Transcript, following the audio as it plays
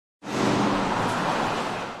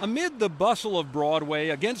Amid the bustle of Broadway,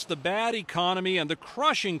 against the bad economy and the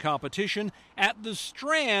crushing competition, at the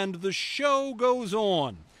Strand, the show goes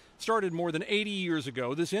on. Started more than 80 years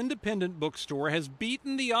ago, this independent bookstore has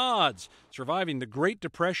beaten the odds, surviving the Great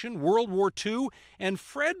Depression, World War II, and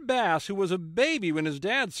Fred Bass, who was a baby when his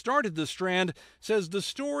dad started the Strand, says the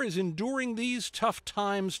store is enduring these tough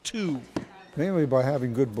times too. Mainly by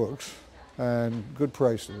having good books and good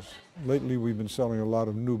prices. Lately we've been selling a lot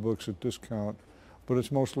of new books at discount, but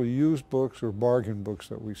it's mostly used books or bargain books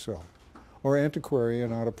that we sell, or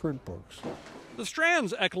antiquarian out-of-print books. The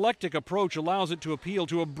Strand's eclectic approach allows it to appeal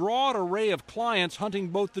to a broad array of clients hunting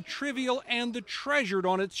both the trivial and the treasured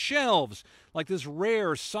on its shelves, like this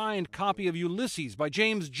rare signed copy of Ulysses by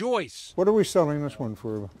James Joyce. What are we selling this one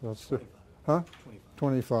for? Huh?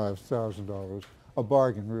 $25,000. A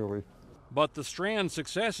bargain, really. But the Strand's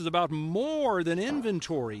success is about more than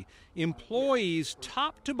inventory. Employees,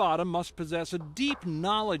 top to bottom, must possess a deep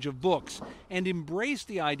knowledge of books and embrace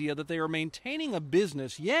the idea that they are maintaining a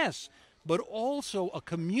business, yes, but also a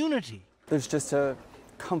community. There's just a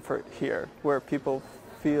comfort here where people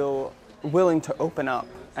feel willing to open up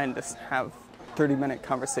and just have 30-minute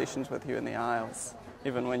conversations with you in the aisles,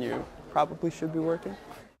 even when you probably should be working.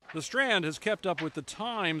 The Strand has kept up with the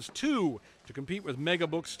times, too. To compete with mega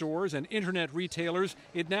bookstores and internet retailers,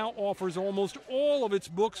 it now offers almost all of its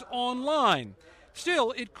books online.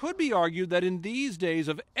 Still, it could be argued that in these days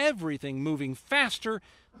of everything moving faster,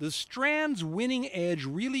 the Strand's winning edge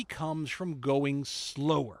really comes from going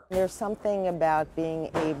slower. There's something about being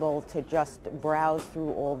able to just browse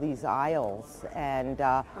through all these aisles and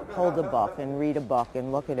hold a book and read a book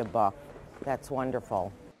and look at a book. That's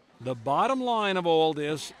wonderful. The bottom line of all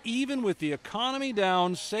this, even with the economy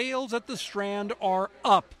down, sales at the Strand are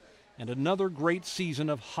up, and another great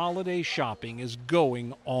season of holiday shopping is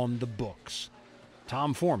going on the books.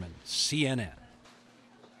 Tom Foreman, CNN.